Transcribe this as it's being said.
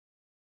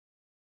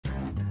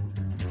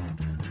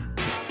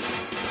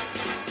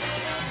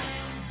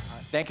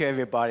Thank you,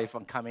 everybody, for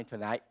coming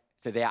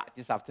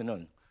this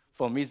afternoon.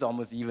 For me, it's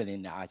almost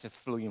evening now. I just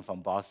flew in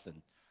from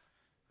Boston.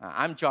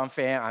 I'm John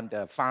Fan. I'm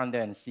the founder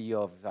and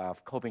CEO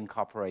of Kopin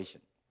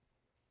Corporation.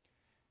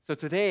 So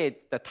today,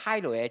 the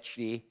title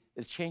actually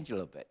is changed a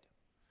little bit.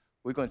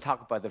 We're going to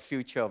talk about the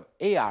future of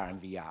AR and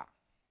VR.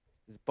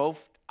 It's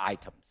both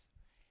items.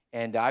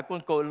 And I'm going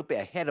to go a little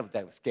bit ahead of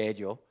the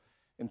schedule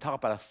and talk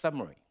about a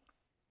summary.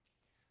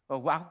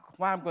 Well,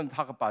 what I'm going to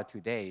talk about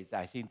today is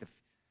I think the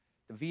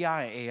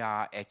VR and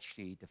AR,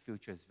 actually, the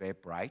future is very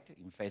bright.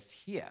 In fact, it's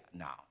here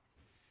now.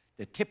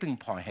 The tipping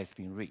point has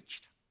been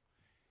reached.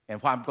 And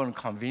what I'm going to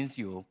convince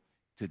you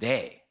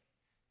today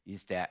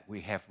is that we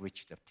have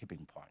reached the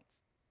tipping point.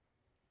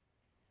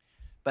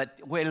 But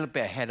we're a little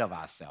bit ahead of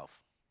ourselves.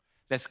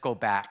 Let's go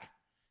back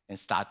and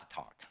start the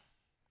talk.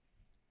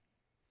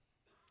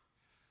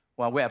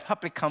 Well, we're a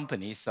public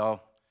company, so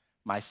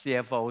my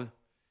CFO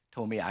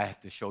told me I have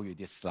to show you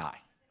this slide.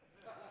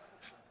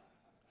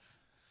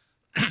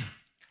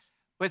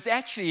 But it's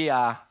actually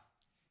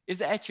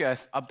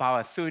about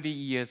a 30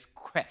 years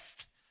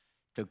quest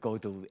to go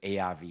to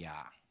AR,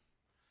 VR.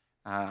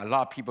 A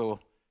lot of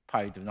people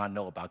probably do not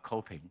know about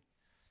Kopin.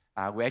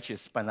 We actually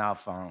spun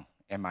out from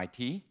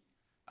MIT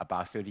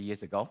about 30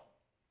 years ago.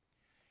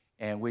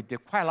 And we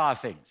did quite a lot of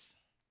things.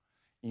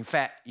 In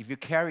fact, if you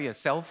carry a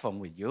cell phone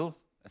with you,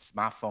 a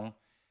smartphone,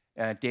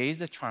 there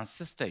is a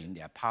transistor in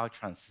there, power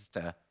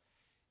transistor,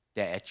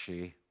 that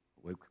actually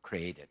we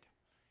created.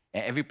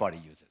 And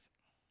everybody uses it.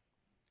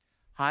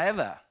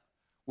 However,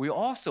 we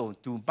also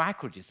do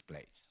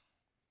microdisplays.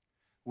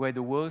 We're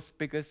the world's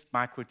biggest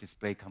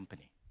microdisplay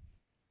company.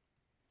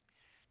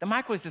 The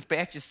microdisplay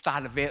actually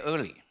started very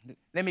early.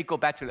 Let me go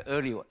back to the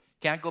early one.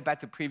 Can I go back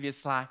to the previous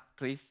slide,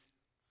 please?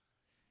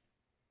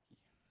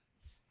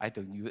 I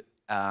don't use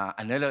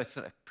another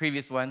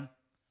previous one.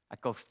 I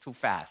go too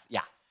fast.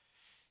 Yeah.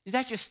 It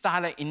actually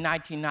started in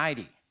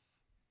 1990.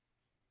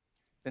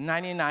 In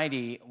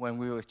 1990, when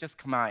we were just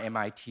come out of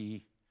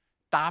MIT,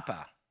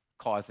 DARPA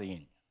called us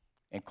in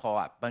and called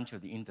a bunch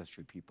of the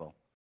industry people.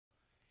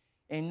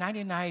 In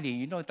 1990,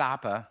 you know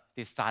DARPA,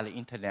 they started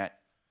internet.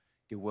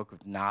 They work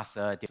with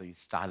NASA, so they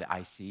started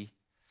IC.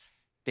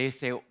 They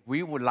say,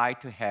 we would like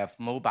to have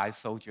mobile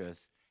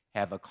soldiers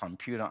have a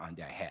computer on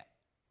their head.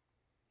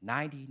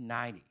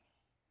 1990.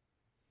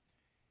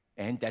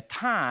 And at that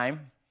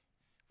time,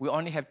 we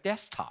only have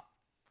desktop.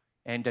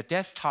 And the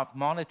desktop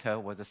monitor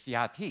was a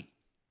CRT.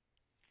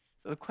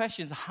 So the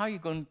question is, how are you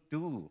going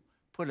to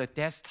put a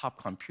desktop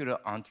computer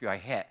onto your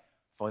head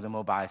for the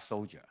mobile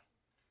soldier?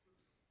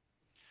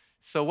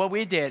 So what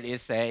we did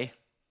is say,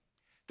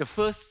 the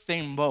first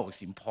thing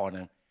most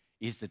important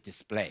is the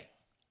display.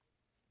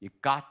 You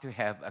got to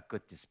have a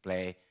good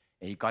display,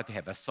 and you got to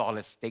have a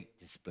solid state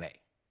display.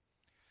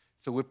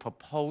 So we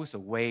proposed a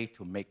way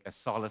to make a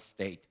solid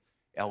state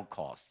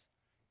LCOS.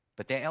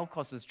 But the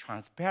LCOS is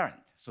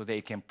transparent, so that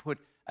you can put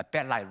a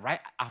backlight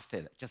right after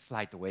it, just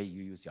like the way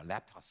you use your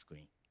laptop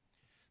screen.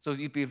 So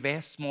it'd be a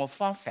very small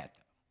form factor.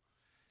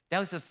 That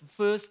was the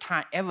first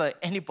time ever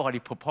anybody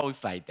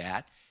proposed like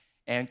that.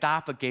 And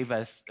DARPA gave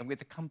us, with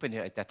the company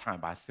at that time,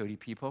 about 30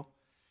 people,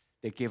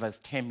 they gave us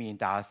 $10 million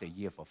a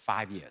year for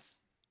 5 years.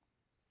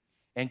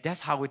 And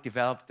that's how we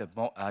developed the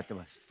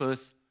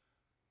first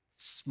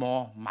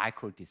small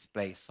micro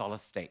display,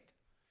 solid state.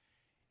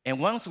 And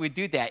once we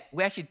did that,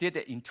 we actually did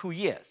it in 2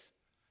 years.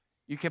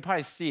 You can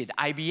probably see it.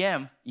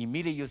 IBM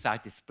immediately used our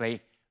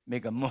display,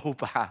 make a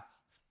mobile,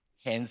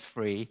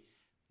 hands-free,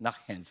 not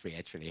hands-free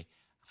actually,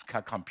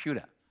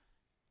 computer.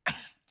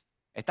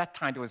 At that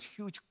time, there was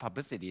huge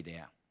publicity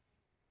there.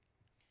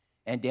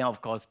 And then,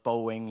 of course,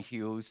 Boeing,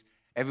 Hughes,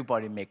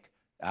 everybody make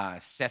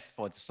sets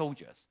for the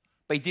soldiers.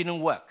 But it didn't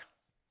work.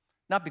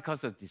 Not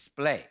because of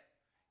display.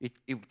 It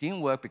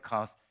didn't work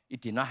because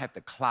it did not have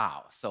the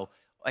cloud. So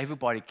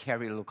everybody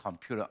carried a little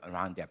computer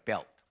around their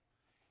belt.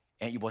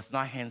 And it was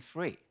not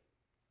hands-free.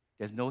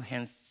 There's no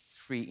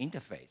hands-free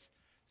interface.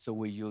 So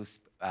we use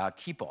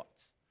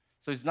keyboards.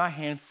 So it's not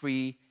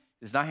hands-free.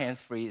 It's not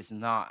hands-free. It's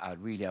not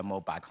really a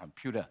mobile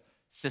computer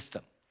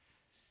system.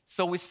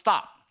 So we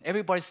stopped.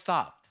 Everybody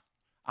stopped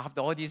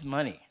after all this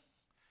money.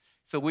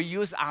 So we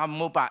use our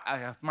mobile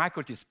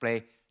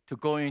microdisplay to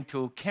go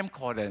into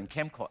camcorder and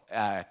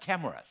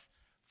cameras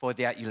for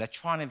their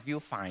electronic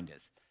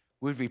viewfinders.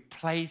 We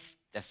replaced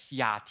the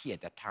CRT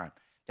at that time.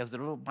 There was a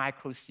little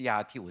micro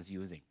CRT was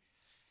using.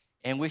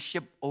 And we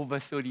shipped over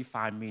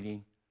 35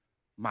 million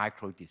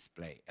micro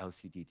display,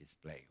 LCD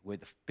display. We're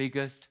the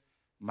biggest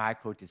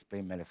micro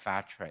display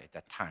manufacturer at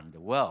that time in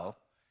the world,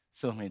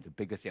 certainly the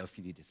biggest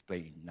LCD display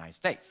in the United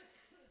States.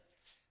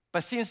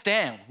 But since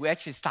then, we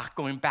actually start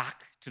going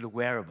back to the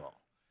wearable.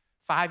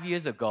 5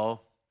 years ago,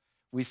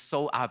 we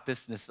sold our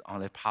business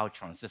on a power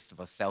transistor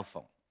for cell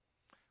phone.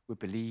 We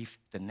believe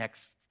the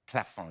next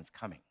platform is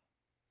coming.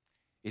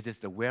 It is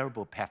the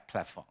wearable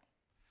platform.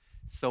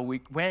 So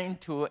we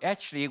went to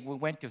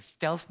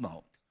stealth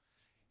mode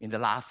in the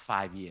last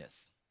 5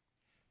 years,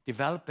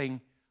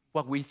 developing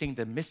what we think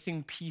the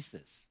missing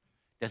pieces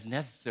that's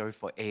necessary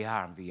for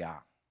AR and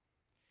VR.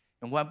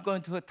 And what I'm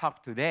going to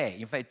talk today,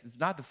 in fact, it's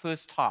not the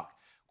first talk.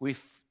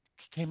 We've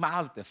came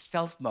out of the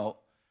stealth mode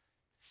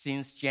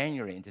since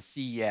January in the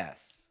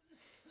CES.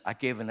 I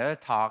gave another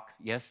talk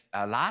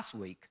last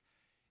week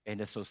in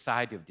the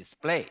Society of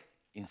Display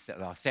in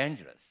Los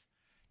Angeles.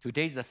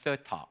 Today's the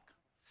third talk.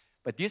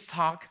 But this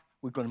talk,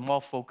 we're going to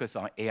more focus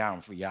on AR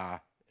and VR,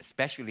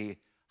 especially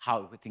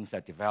how things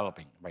are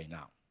developing right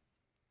now.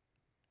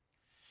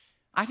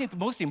 I think the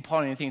most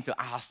important thing to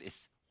ask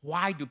is,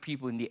 why do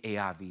people need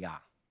AR, VR?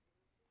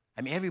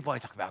 I mean, everybody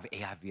talks about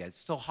AR, VR.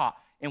 It's so hot,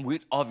 and we're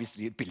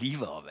obviously a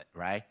believer of it,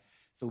 right?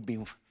 So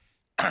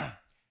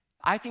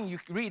I think you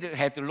really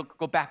have to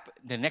go back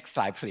the next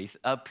slide, please.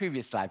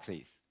 Previous slide,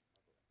 please.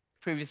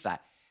 Previous slide.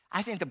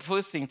 I think the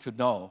first thing to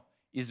know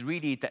is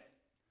really that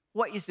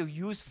what is the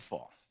use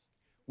for?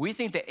 We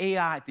think the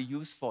AR, the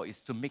use for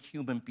is to make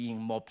human being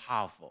more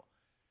powerful,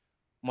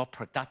 more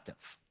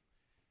productive.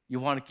 You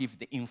want to give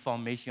the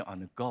information on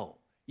the go.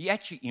 You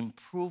actually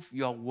improve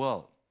your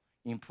world,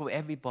 improve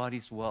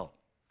everybody's world.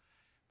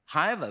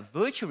 However,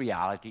 virtual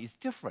reality is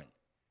different.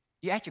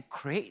 You actually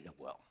create the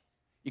world.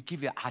 You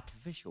give you an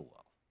artificial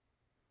world.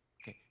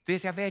 Okay?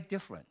 These are very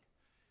different.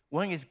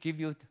 One is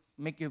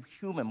make you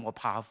human more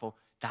powerful.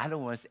 The other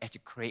one is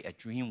actually create a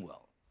dream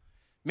world.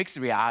 Mixed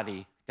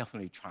reality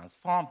definitely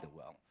transforms the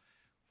world.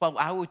 What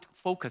I would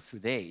focus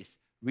today is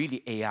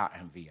really AR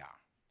and VR.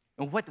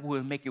 And what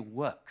will make it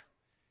work?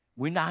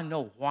 We now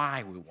know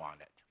why we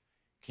want it.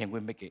 Can we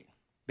make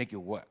it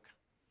work?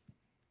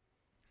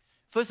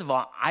 First of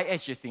all, I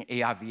actually think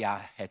AR,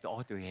 VR had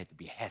to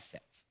be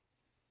headsets.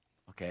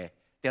 Okay?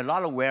 There are a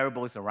lot of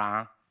wearables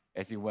around,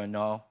 as you well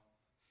know.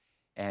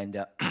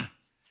 And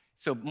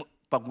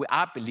but what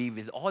I believe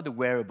is all the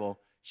wearable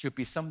should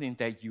be something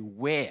that you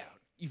wear,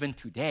 even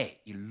today.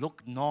 You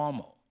look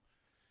normal.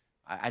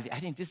 I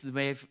think this is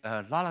where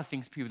a lot of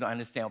things people don't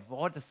understand. For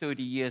all the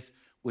 30 years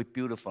we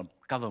built for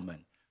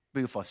government,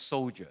 built for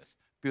soldiers,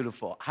 built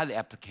for other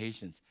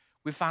applications,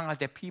 we found out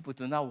that people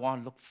do not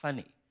want to look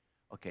funny.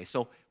 Okay,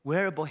 so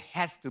wearable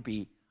has to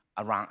be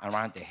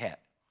around the head.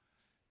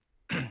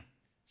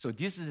 So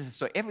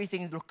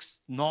everything looks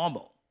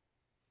normal.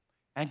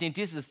 And then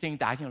this is the thing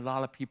that I think a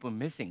lot of people are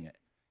missing it.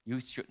 You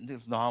should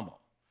look normal.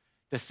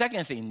 The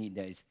second thing you need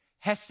is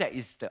headset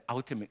is the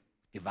ultimate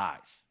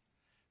device,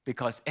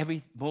 because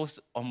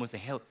almost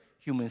the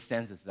human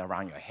senses are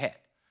around your head.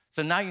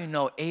 So now you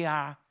know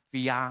AR,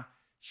 VR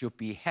should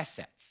be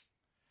headsets.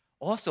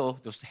 Also,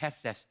 those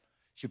headsets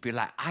should be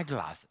like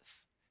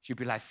eyeglasses, should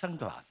be like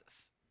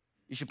sunglasses.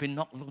 It should be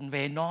looking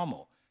very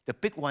normal. The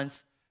big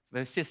ones,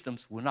 the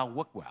systems will not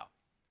work well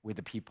with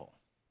the people.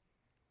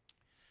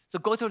 So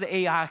go to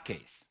the AR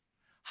case.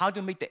 How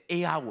to make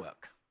the AR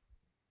work?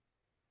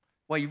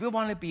 Well, if you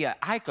want to be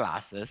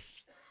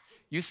eyeglasses,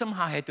 you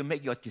somehow have to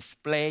make your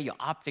display, your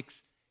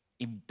optics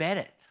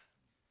embedded.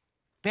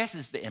 Best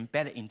is to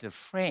embed it into the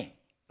frame,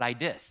 like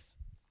this.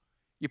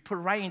 You put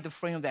right in the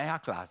frame of the AR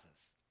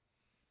glasses.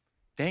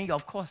 Then,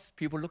 of course,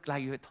 people look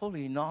like you're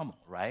totally normal,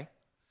 right?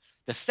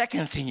 The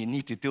second thing you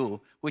need to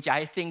do, which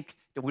I think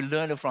that we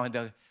learned from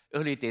the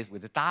early days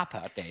with the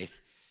DARPA days,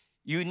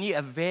 you need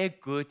a very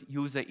good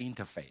user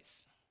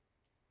interface.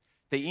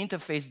 The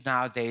interface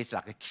nowadays,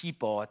 like a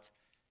keyboard,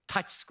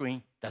 touch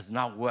screen, does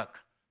not work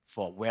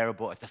for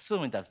wearable. It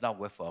certainly does not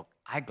work for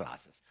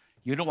eyeglasses.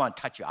 You don't want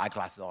to touch your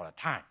eyeglasses all the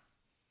time.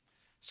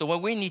 So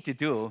what we need to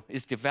do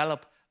is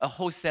develop a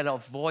whole set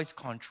of voice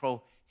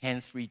control,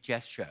 hands-free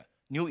gesture,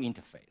 new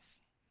interface.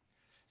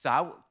 So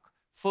I will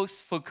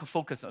first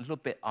focus a little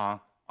bit on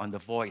the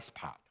voice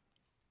part.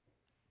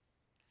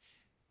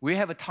 We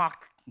have a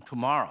talk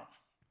tomorrow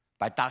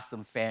by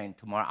Dr. Fan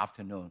tomorrow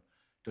afternoon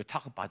to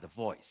talk about the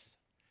voice.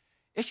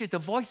 Actually, the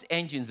voice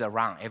engines are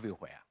around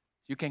everywhere.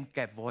 You can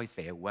get voice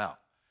very well.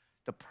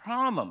 The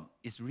problem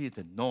is really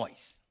the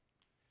noise.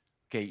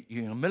 Okay,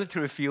 in the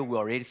military field, we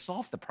already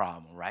solved the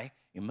problem, right?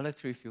 In the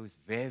military field, it's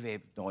very,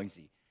 very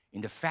noisy.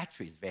 In the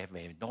factory, it's very,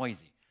 very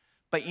noisy.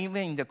 But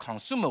even in the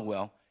consumer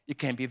world, it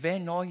can be very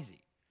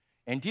noisy.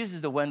 And this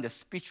is the one, the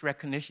speech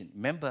recognition.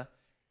 Remember,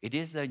 it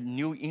is a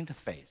new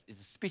interface. It's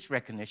a speech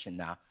recognition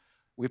now.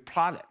 We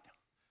plot it.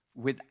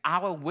 With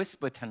our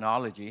whisper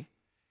technology,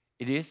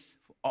 it's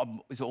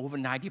over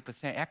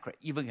 90% accurate,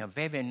 even in a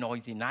very, very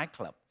noisy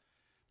nightclub.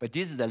 But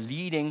this is the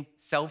leading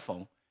cell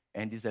phone,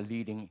 and this is a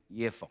leading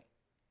earphone.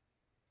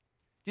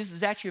 This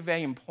is actually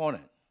very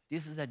important.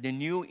 This is the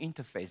new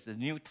interface, the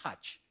new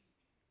touch.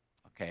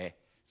 Okay?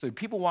 So if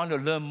people want to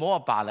learn more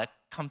about it,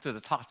 come to the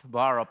talk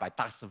tomorrow by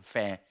Dr.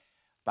 Fan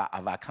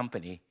of our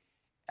company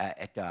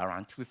at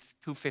around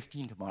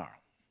 2:15 tomorrow.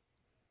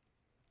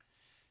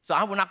 So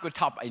I will not go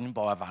talk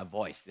anymore about our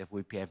voice, if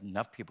we have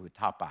enough people to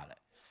talk about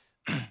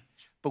it.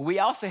 But we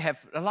also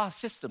have a lot of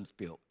systems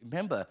built.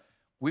 Remember,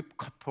 we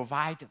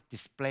provide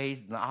displays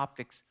and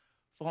optics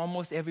for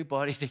almost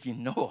everybody that you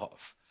know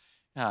of.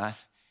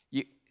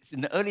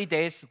 In the early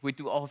days, we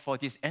do all for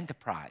this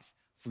enterprise,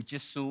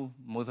 Fujitsu,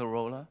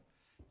 Motorola.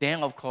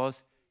 Then, of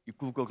course, you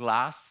Google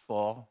Glass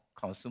for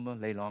consumer,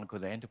 later on go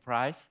to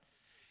enterprise,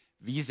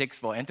 V6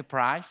 for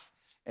enterprise,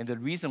 and the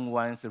recent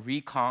ones, the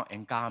Recon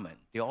and Garmin,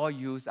 they all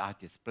use our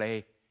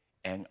display,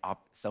 and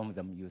some of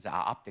them use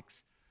our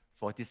optics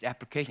for this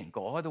application,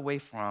 go all the way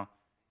from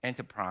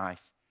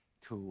enterprise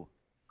to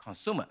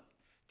consumer.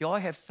 They all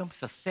have some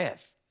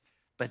success,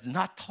 but it's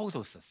not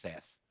total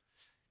success.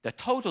 The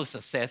total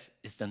success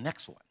is the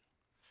next one.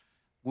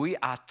 We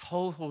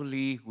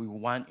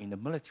won in the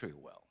military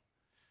world.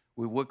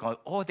 We work on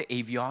all the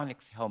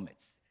avionics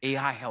helmets,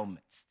 AI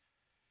helmets.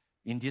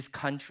 In this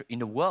country, in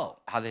the world,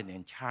 other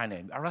than China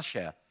and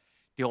Russia,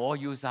 they all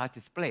use our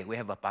display. We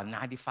have about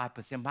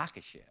 95%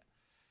 market share.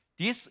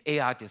 This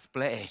AR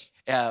display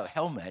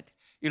helmet,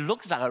 it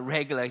looks like a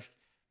regular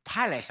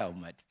pilot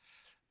helmet,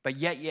 but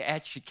yet you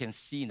actually can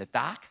see in the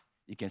dark,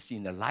 you can see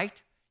in the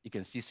light, you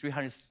can see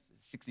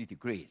 360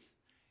 degrees.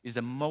 It's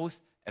the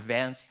most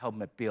advanced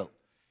helmet built.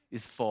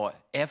 It's for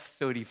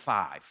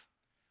F-35,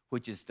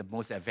 which is the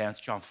most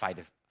advanced joint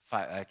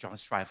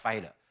strike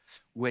fighter,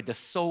 where the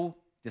sole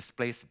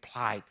display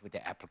supplied with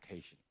the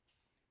application.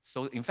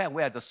 So in fact,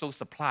 we are the sole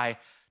supply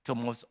to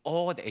almost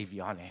all the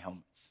avionic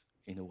helmets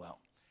in the world.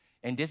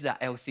 And this is an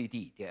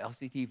LCD. The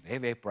LCD very,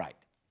 very bright.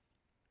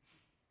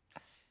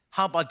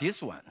 How about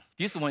this one?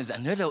 This one is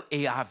another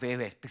AR, very,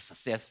 very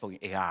successful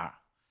in AR.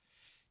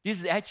 This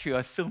is actually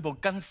a thermal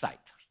gun sight.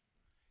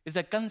 It's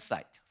a gun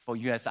sight for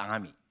US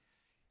Army.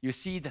 You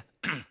see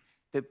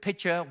the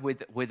picture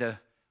with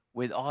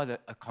all the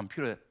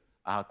computer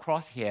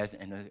crosshairs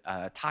and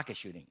target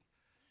shooting.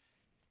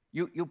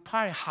 You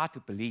probably hard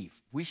to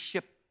believe. We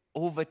ship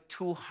over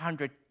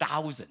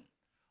 200,000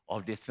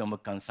 of these thermal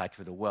gun sights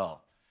to the world.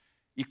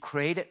 It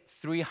created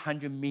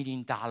 $300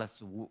 million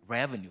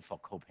revenue for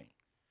Kopin.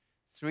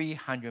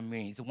 $300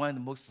 million. It's one of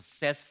the most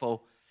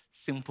successful,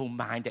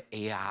 simple-minded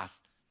AR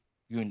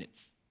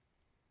units.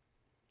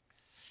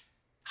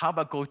 How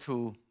about go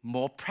to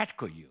more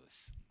practical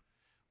use?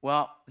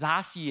 Well,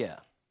 last year,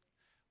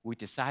 we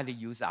decided to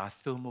use our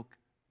thermal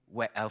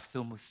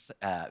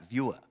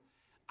viewer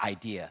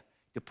idea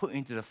to put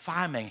into the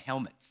fireman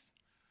helmets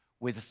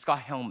with the Scott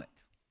helmet.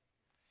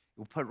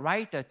 We put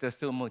right at the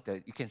thermal,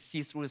 you can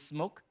see through the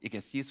smoke, you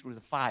can see through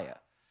the fire.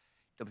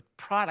 The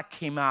product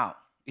came out,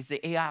 it's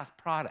the AR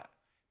product.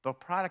 The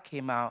product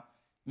came out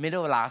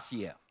middle of last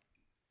year.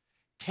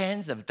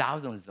 Tens of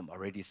thousands of them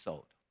already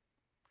sold.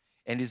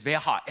 And it's very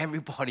hard.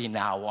 Everybody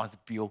now wants to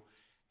build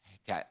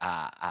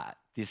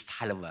this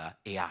type of AR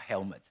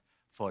helmet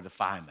for the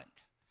firemen.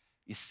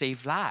 It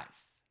saves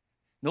lives.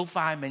 No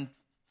firemen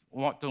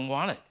don't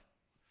want it.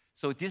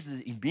 So this is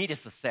immediate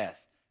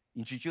success.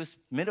 Introduced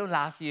middle of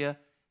last year,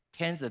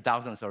 tens of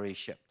thousands already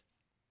shipped.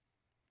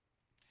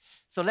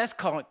 So let's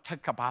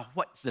talk about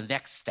what's the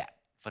next step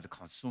for the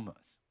consumers.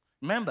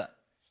 Remember,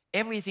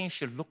 everything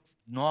should look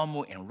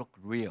normal and look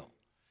real.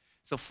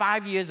 So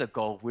 5 years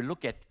ago, we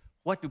look at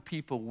what do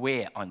people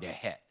wear on their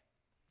head.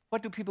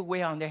 What do people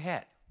wear on their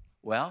head?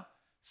 Well,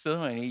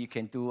 certainly you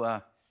can do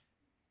a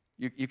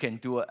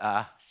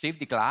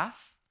safety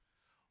glass,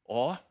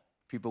 or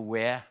people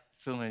wear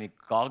certainly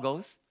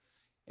goggles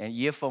and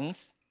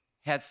earphones,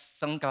 has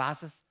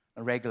sunglasses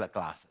and regular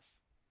glasses,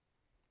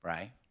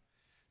 right?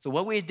 So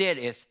what we did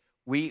is,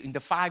 in the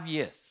 5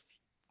 years,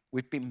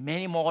 we built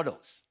many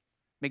models,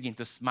 making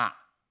it smart,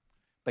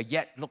 but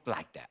yet look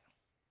like that.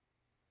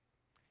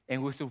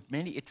 And we through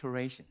many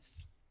iterations.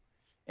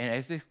 And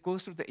as it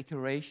goes through the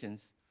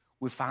iterations,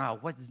 we find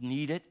out what's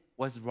needed,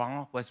 what's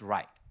wrong, what's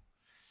right.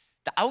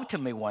 The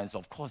ultimate one is,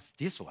 of course,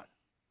 this one.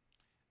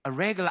 A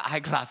regular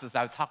eyeglasses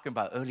I was talking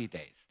about early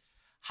days.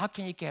 How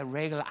can you get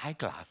regular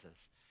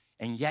eyeglasses,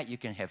 and yet you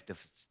can have the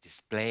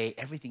display,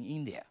 everything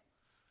in there?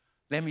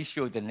 Let me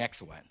show the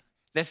next one.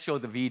 Let's show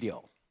the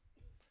video.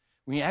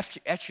 We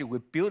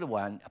built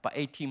one about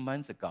 18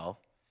 months ago.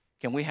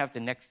 Can we have the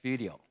next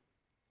video?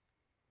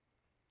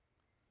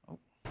 Oh.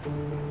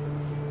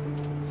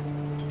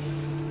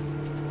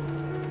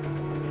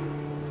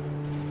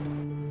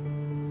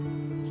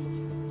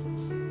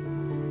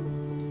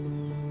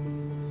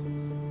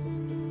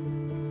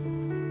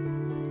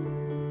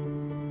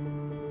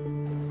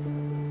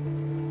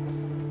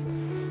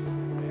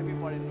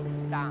 Everybody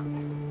look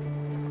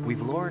down.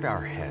 We've lowered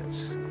our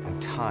heads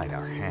and tied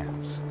our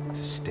hands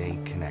to stay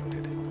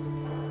connected.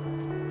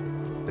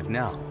 But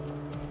now,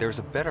 there's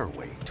a better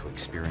way to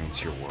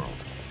experience your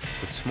world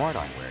with smart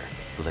eyewear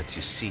that lets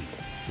you see,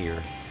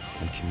 hear,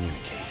 and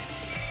communicate.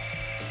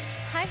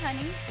 Hi,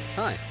 honey.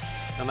 Hi,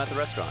 I'm at the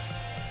restaurant.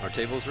 Our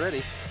table's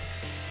ready.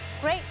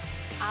 Great.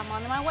 I'm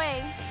on my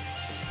way.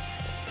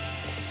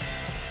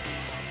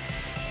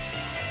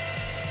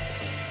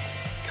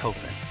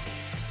 Kopin.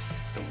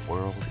 The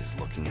world is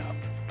looking up.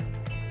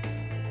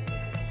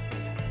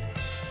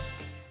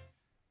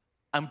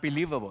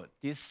 Unbelievable.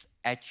 This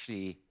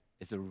actually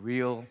is a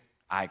real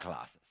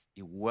eyeglasses.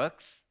 It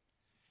works.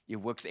 It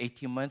works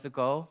 18 months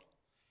ago,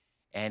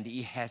 and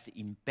it has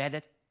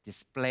embedded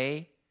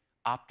display,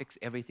 optics,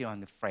 everything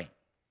on the frame,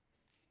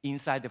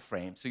 inside the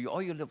frame. So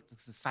all you look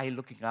to the side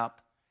looking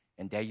up,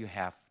 and there you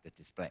have the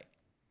display.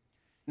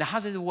 Now, how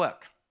does it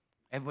work?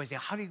 Everybody say,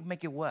 how do you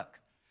make it work?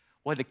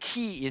 Well, the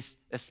key is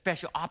a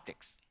special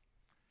optics.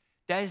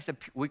 That is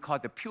we call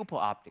the pupil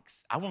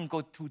optics. I won't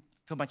go too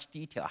much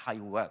detail how it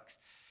works,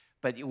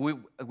 but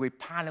we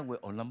partner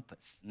with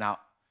Olympus. Now,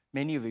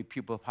 Many of you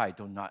people probably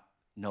do not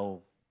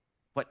know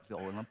what the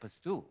Olympus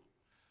do.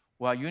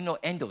 Well, you know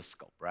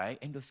endoscope, right?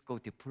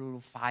 Endoscope, they put a little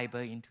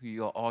fiber into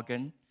your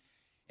organ,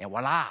 and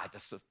voila,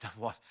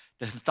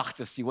 the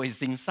doctor see what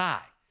is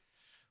inside.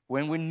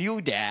 When we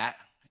knew that,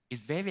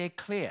 it's very, very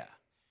clear.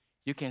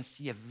 You can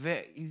see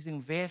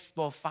using very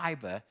small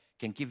fiber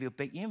can give you a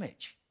big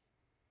image.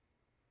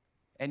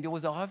 And it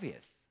was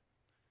obvious.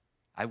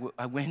 I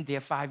went there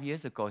 5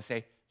 years ago and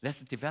said,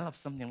 let's develop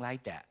something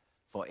like that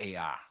for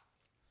AR.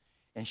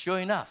 And sure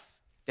enough,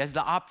 there's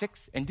the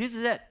optics, and this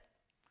is it.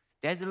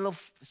 There's a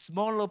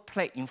small little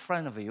plate in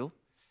front of you.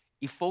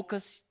 It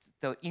focuses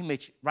the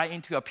image right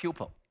into your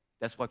pupil.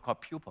 That's what's called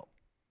pupil.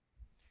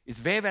 It's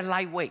very, very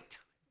lightweight.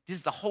 This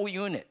is the whole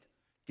unit.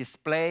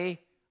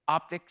 Display,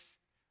 optics,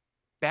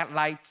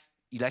 backlight,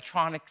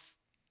 electronics,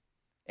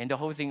 and the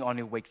whole thing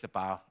only weighs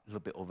about a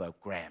little bit over a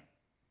gram.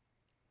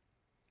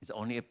 It's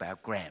only about a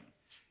gram.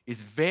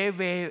 It's very,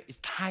 very, it's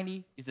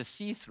tiny, it's a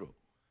see-through.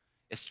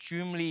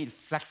 Extremely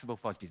flexible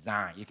for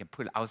design. You can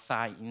put it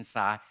outside,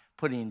 inside,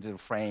 put it into the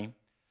frame.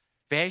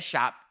 Very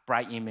sharp,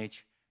 bright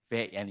image,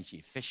 very energy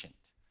efficient.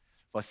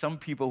 For some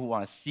people who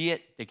want to see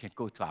it, they can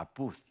go to our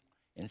booth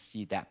and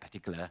see that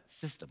particular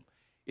system.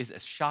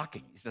 It's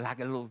shocking. It's like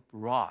a little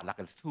rod, like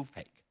a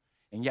toothpick.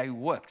 And yet it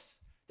works.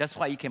 That's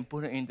why you can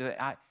put it in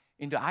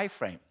the eye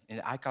frame, in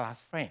the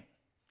eyeglass frame.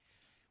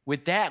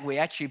 With that, we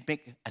actually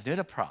make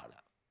another product.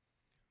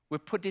 We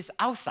put this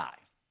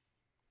outside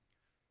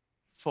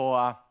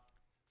for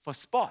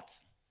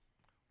sports.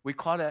 We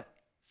call it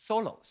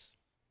solos.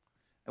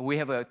 And we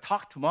have a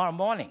talk tomorrow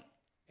morning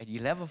at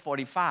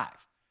 11:45.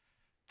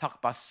 Talk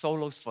about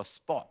solos for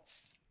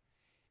sports.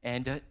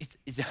 And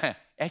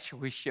actually,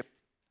 we ship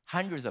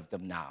hundreds of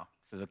them now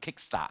for the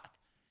Kickstart.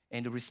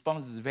 And the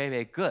response is very,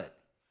 very good.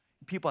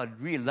 People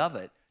really love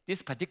it.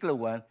 This particular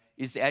one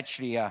is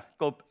actually,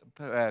 go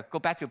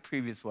back to the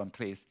previous one,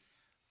 please.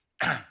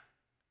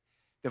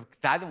 The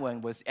other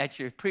one was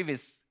actually,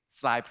 previous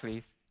slide,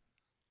 please.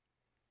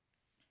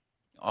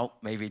 Oh,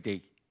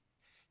 maybe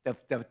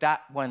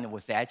that one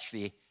was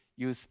actually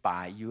used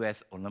by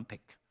U.S.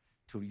 Olympic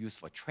to use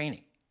for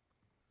training.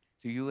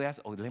 So U.S.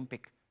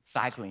 Olympic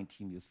cycling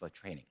team used for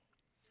training.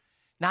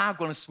 Now I'm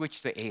going to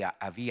switch to AR,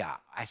 VR.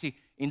 I see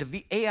in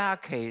the AR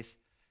case,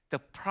 the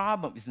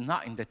problem is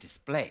not in the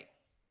display.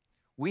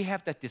 We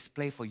have the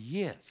display for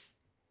years.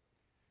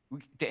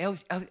 The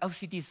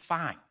LCD is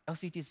fine.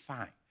 LCD is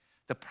fine.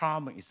 The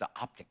problem is the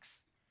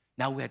optics.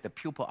 Now we have the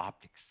pupil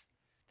optics.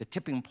 The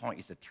tipping point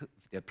is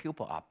the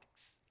pupil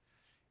optics.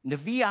 The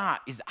VR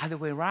is the other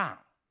way around.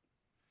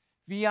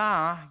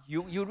 VR,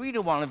 you really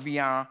want a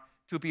VR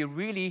to be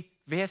really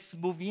very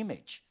smooth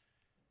image.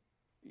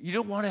 You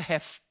don't want to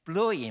have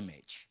blurry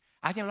image.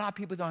 I think a lot of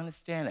people don't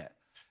understand it.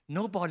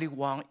 Nobody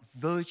wants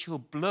virtual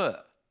blur.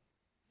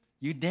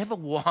 You never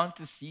want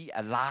to see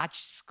a large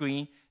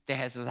screen that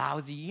has a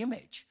lousy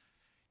image.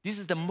 This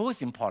is the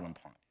most important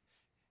point.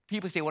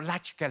 People say, well,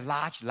 get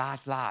large.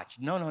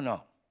 No, no,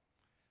 no.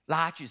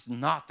 Large is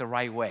not the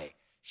right way.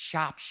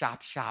 Sharp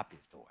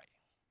is the way.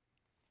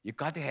 You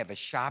got to have a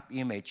sharp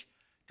image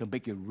to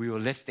make a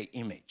realistic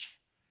image.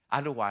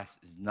 Otherwise,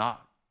 it's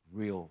not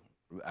real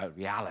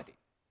reality.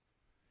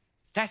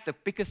 That's the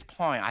biggest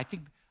point. I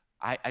think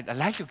I'd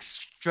like to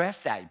stress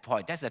that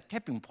point. That's a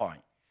tipping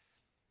point.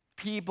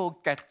 People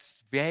get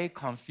very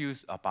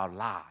confused about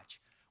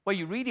large. What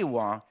you really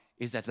want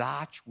is a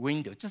large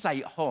window. Just like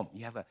at home,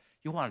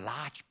 you want a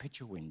large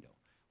picture window.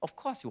 Of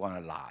course you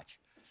want a large.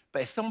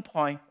 But at some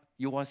point,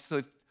 you want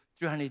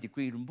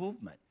 300-degree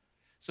movement.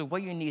 So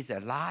what you need is a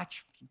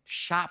large,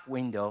 sharp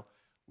window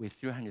with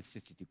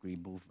 360-degree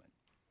movement.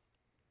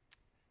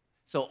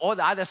 So all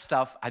the other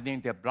stuff, I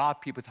think there are a lot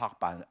of people talk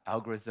about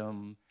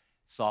algorithm,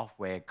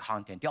 software,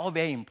 content. They're all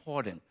very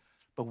important.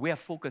 But we are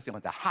focusing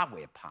on the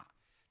hardware part.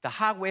 The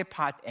hardware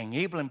part,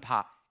 enabling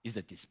part, is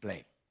the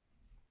display.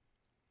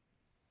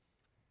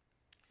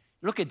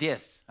 Look at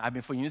this. I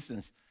mean, for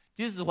instance,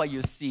 this is what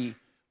you see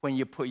when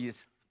you put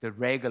the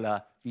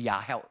regular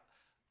VR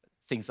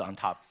things on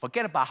top.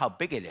 Forget about how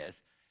big it is.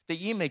 The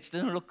image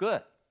doesn't look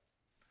good.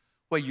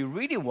 What you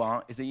really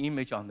want is the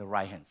image on the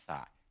right-hand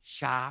side.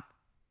 Sharp,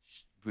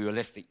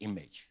 realistic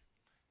image.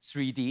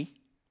 3D.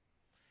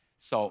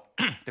 So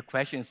the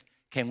question is,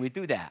 can we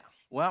do that?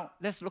 Well,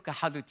 let's look at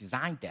how to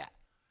design that.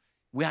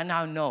 We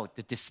now know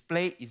the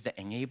display is the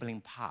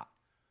enabling part.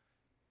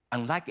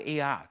 Unlike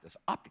AR, there's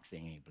optics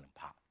enabling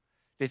part.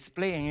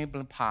 Display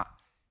enabling part.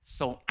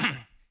 So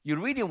you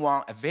really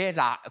want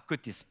a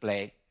good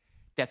display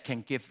that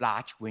can give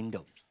large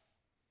windows.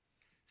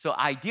 So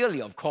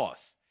ideally, of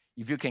course,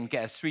 if you can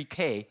get a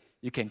 3K,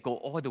 you can go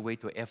all the way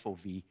to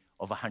FOV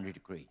of 100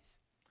 degrees.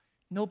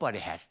 Nobody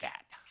has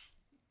that,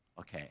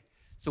 okay?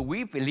 So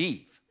we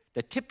believe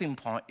the tipping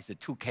point is a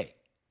 2K.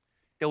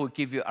 That will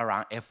give you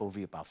around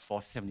FOV about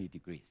 470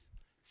 degrees.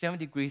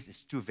 70 degrees is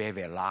still very,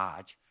 very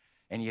large,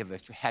 and you have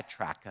a head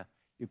tracker.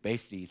 You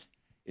basically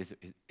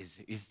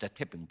is the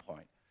tipping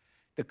point.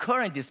 The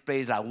current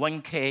displays are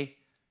 1K.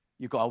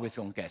 You always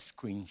going to get a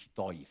screen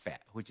door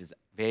effect, which is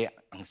very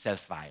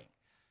unsatisfying.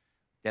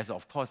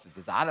 Of course,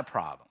 there's other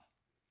problem.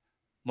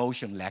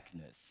 motion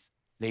lateness,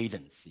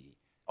 latency,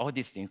 all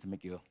these things to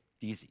make you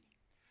dizzy.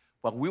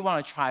 But we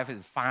want to try to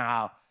find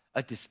out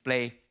a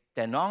display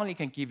that not only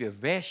can give you a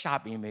very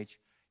sharp image,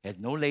 has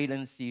no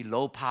latency,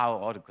 low power,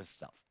 all the good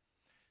stuff.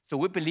 So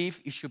we believe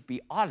it should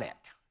be OLED,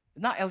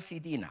 not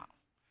LCD now.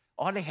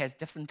 OLED has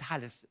different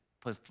types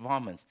of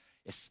performance,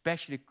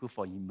 especially good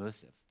for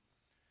immersive.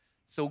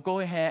 So go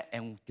ahead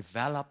and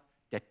develop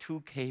the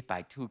 2K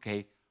by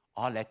 2K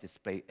OLED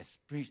display,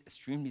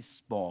 extremely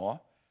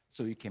small,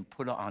 so you can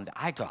put it on the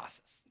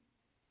eyeglasses.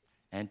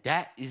 And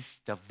that is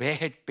the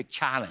very big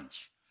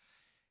challenge.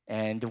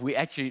 And we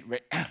actually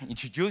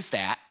introduced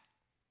that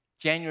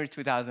January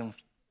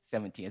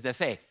 2017. As I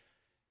say,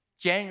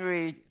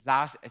 January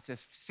last,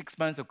 6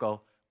 months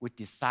ago, we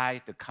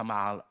decided to come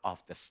out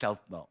of the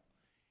stealth mode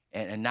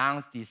and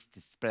announce this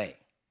display.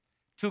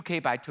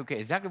 2K by 2K,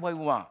 exactly what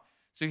we want.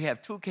 So you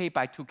have 2K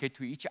by 2K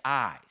to each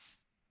eyes,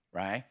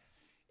 right?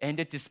 And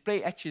the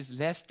display actually is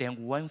less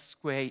than 1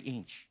 square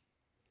inch.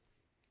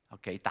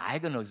 Okay,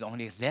 diagonal is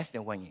only less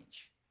than 1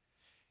 inch.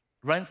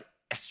 Runs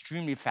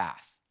extremely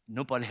fast.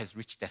 Nobody has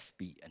reached that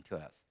speed until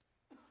us.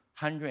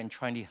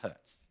 120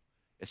 hertz,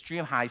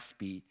 extreme high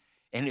speed,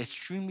 and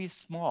extremely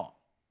small.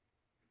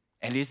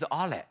 And it's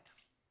OLED.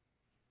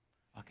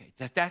 Okay,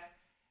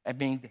 I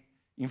mean,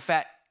 in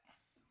fact,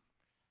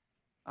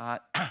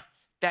 that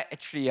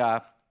actually,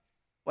 well,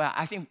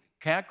 I think,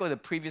 can I go to the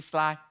previous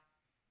slide?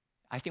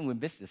 I think we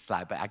missed this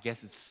slide, but I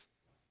guess it's,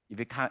 if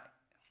you can't,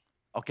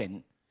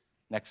 okay,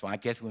 next one, I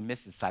guess we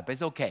missed this slide, but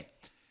it's okay.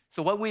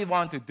 So what we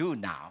want to do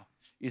now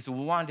is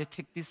we want to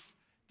take this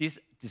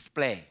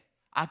display.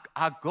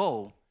 Our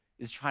goal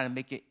is trying to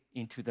make it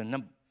into the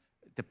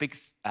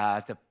best,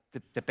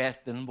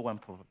 the number one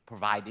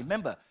provider.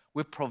 Remember,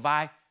 we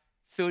provide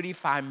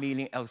 35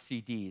 million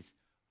LCDs,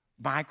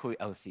 micro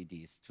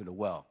LCDs to the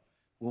world.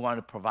 We want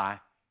to provide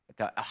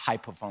the high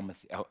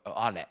performance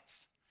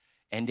OLEDs.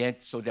 And then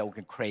so that we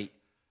can create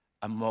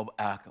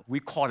we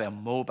call it a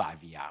mobile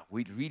VR.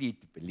 We really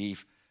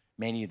believe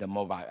many of the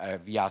mobile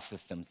VR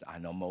systems are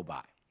not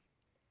mobile.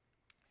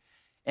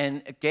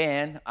 And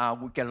again,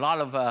 we get a lot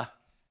of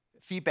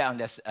feedback on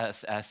this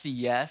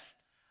CES,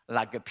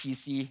 like a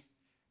PC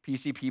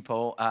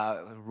people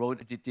wrote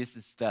that this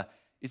is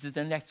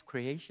the next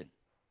creation.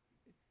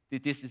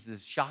 This is a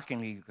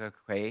shockingly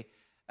great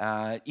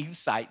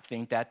insight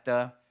thing that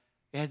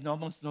it has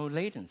almost no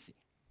latency.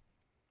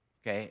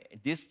 Okay,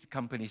 this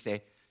company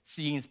say,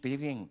 seeing is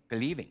believing.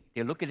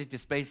 They look at the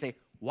display and say,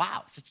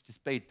 wow, such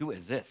display do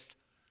exist.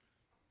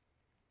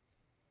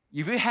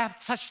 If you have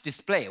such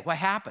display, what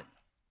happened?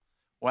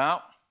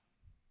 Well,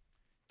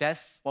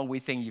 that's what we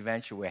think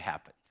eventually will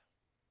happen.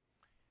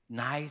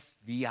 Nice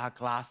VR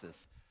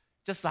glasses,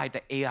 just like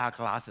the AR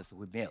glasses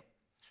we built.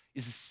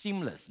 It's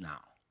seamless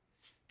now.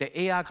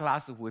 The AR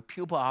glasses with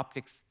pupil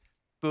optics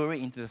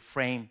buried into the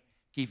frame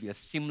give you a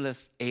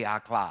seamless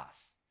AR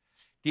glass.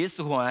 This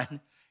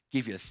one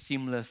gives you a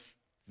seamless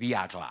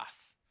VR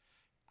glass.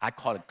 I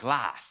call it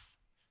glass.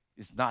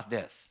 It's not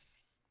this.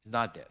 It's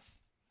not this.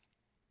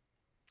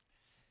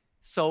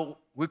 So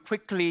we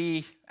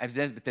quickly,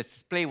 the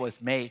display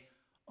was made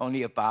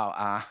only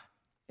about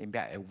maybe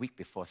a week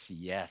before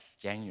CES,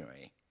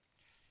 January.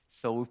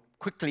 So we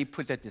quickly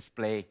put the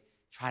display,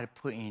 try to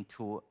put it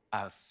into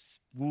a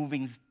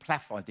moving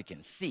platform they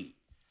can see.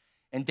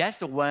 And that's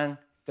the one,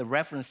 the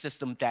reference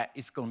system that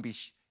is going to be,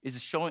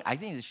 is showing, I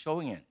think it's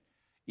showing it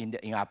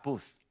in our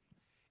booth.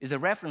 It's a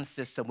reference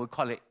system, we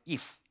call it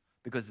IF,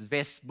 because it's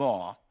very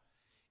small.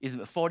 It's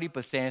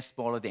 40%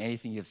 smaller than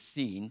anything you've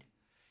seen.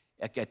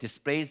 It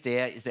displays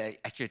there is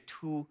actually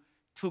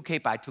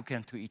 2K by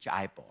 2K to each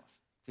eyeballs.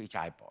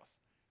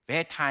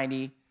 Very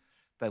tiny,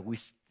 but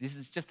this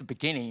is just the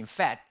beginning. In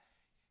fact,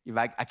 if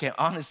I can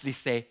honestly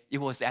say, it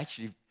was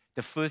actually,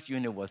 the first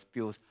unit was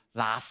built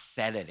last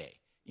Saturday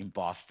in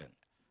Boston.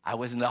 I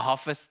was in the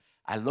office,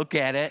 I looked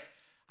at it,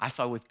 I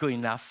thought it was good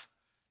enough.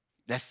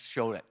 Let's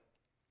show it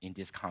in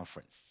this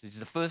conference. This is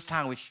the first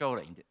time we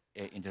showed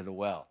it into the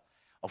world.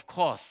 Of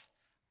course,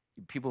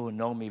 people who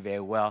know me very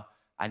well,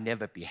 I'll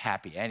never be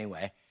happy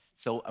anyway,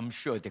 so I'm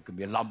sure there could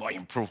be a lot more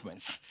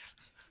improvements.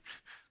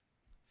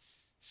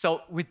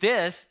 So with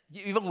this,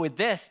 even with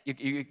this,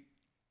 the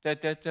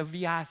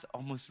VR is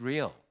almost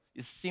real.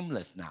 It's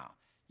seamless now.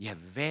 You have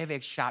very, very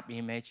sharp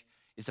image.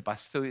 It's about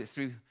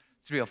 3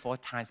 or 4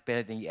 times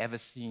better than you ever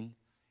seen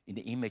in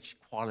the image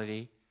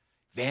quality.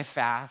 Very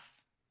fast,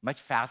 much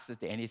faster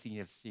than anything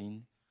you've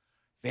seen.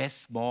 Very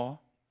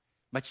small,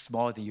 much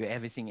smaller than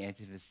everything you've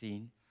ever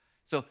seen.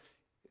 So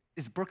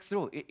it's broke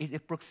through.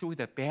 It broke through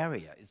the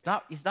barrier. It's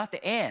not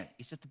the end.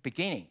 It's just the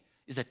beginning.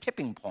 It's a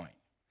tipping point.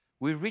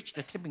 We reached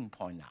the tipping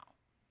point now.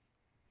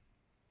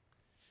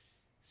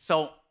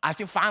 So I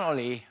think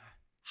finally,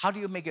 how do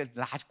you make a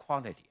large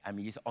quantity? I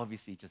mean, it's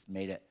obviously just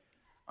made it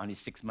only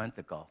 6 months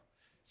ago.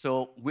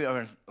 So we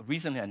are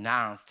recently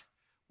announced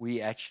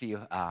we actually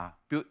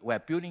we're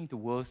building the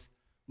world's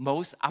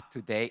most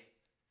up-to-date,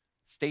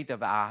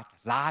 state-of-the-art,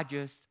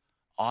 largest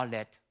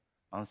OLED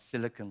on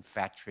silicon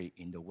factory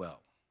in the world.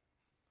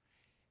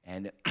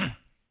 And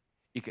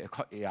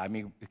I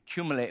mean,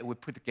 accumulate, we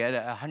put together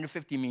a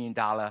 $150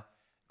 million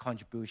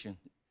contribution,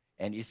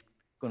 and it's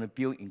going to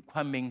build in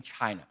Kunming,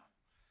 China.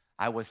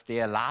 I was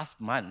there last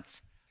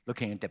month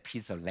looking at the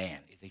piece of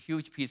land. It's a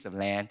huge piece of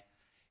land,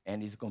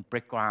 and it's going to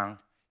break ground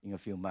in a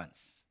few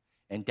months.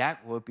 And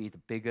that will be the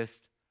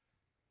biggest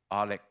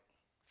OLED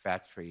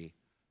factory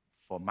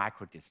for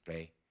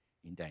microdisplay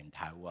in the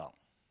entire world.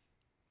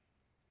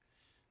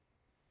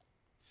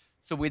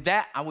 So with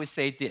that, I would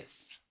say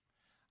this.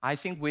 I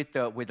think with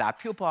our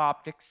pupil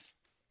optics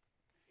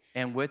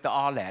and with the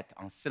OLED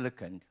on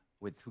silicon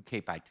with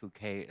 2K by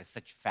 2K at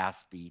such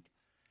fast speed,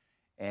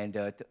 and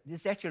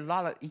there's actually a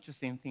lot of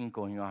interesting things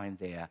going on in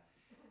there.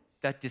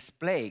 The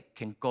display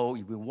can go,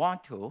 if we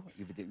want to,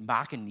 if the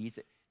market needs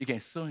it, you can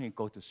certainly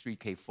go to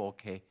 3K,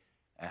 4K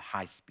at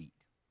high speed.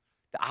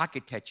 The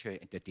architecture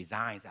and the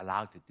designs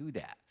allow to do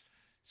that.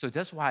 So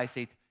that's why I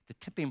say the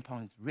tipping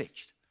point is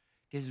reached.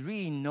 There's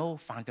really no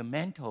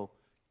fundamental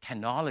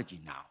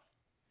technology now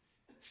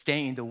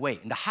staying in the way.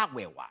 In the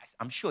hardware-wise,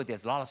 I'm sure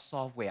there's a lot of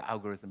software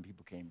algorithm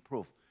people can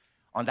improve.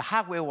 On the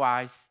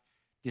hardware-wise,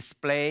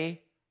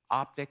 display,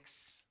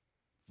 optics,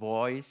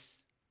 voice,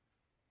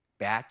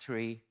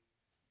 battery,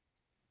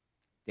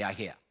 they are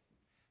here.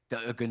 The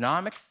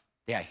ergonomics,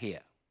 they are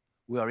here.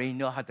 We already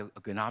know how the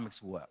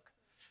ergonomics work.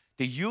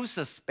 The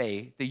user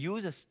space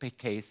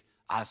case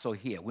are also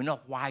here. We know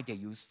why they're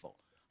useful,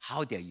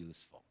 how they're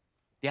useful.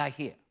 They are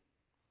here.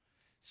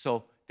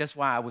 So that's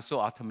why I was so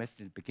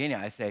optimistic at the beginning.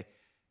 I say,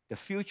 the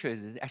future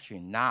is actually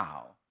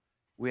now.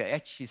 We're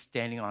actually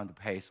standing on the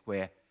place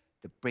where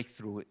the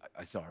breakthrough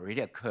has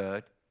already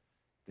occurred.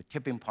 The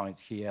tipping point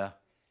is here.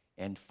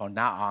 And from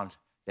now on,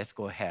 let's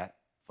go ahead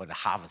for the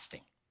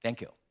harvesting.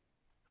 Thank you.